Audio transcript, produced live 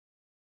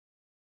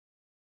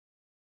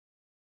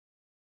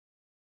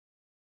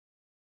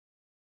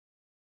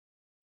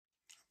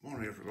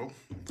Morning everyone,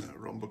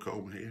 Ron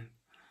Bacombe here.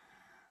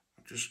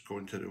 I'm just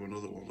going to do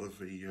another one of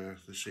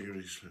the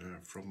series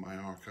from my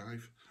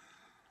archive.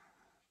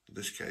 In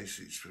this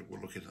case, we're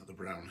looking at the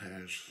brown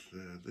hares.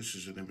 This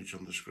is an image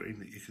on the screen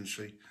that you can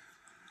see.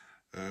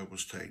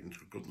 Was taken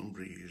a good number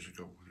of years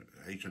ago,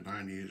 8 or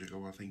 9 years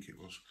ago I think it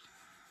was.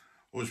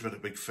 Always been a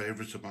big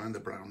favourite of mine,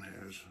 the brown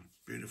hares.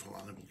 Beautiful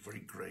animal,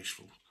 very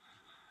graceful.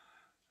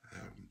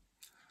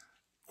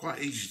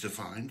 Quite easy to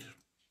find.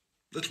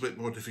 A little bit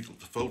more difficult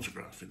to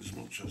photograph in as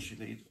much as you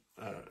need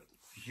a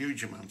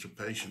huge amount of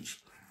patience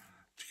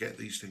to get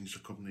these things to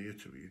come near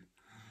to you.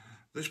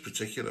 This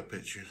particular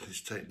picture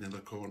is taken in the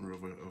corner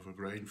of a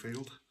grain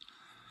field.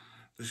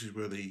 This is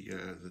where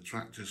the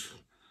tractors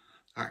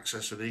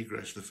access and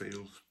egress the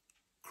field,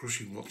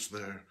 crushing what's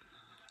there,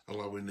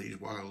 allowing these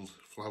wild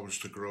flowers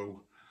to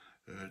grow,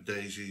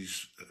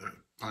 daisies,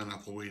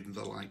 pineapple weed and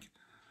the like.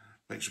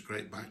 Makes a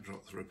great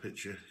backdrop for a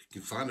picture. You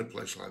can find a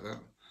place like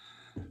that.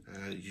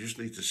 You just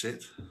need to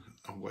sit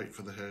and wait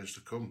for the hares to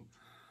come,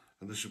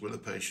 and this is where the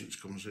patience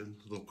comes in.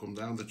 They'll come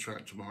down the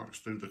tractor marks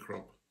through the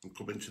crop and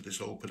come into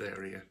this open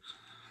area,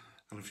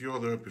 and if you're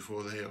there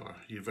before they are,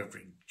 you've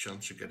every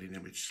chance of getting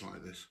images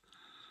like this.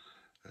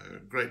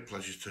 Great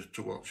pleasure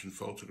to watch and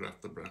photograph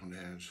the brown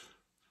hares.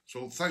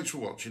 So thanks for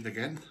watching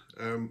again.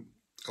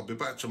 I'll be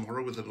back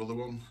tomorrow with another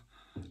one.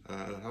 I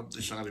haven't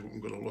decided what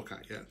I'm going to look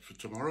at yet for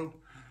tomorrow,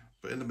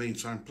 but in the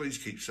meantime, please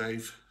keep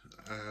safe.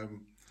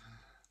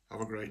 Have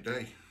a great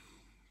day.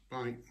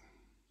 Bye.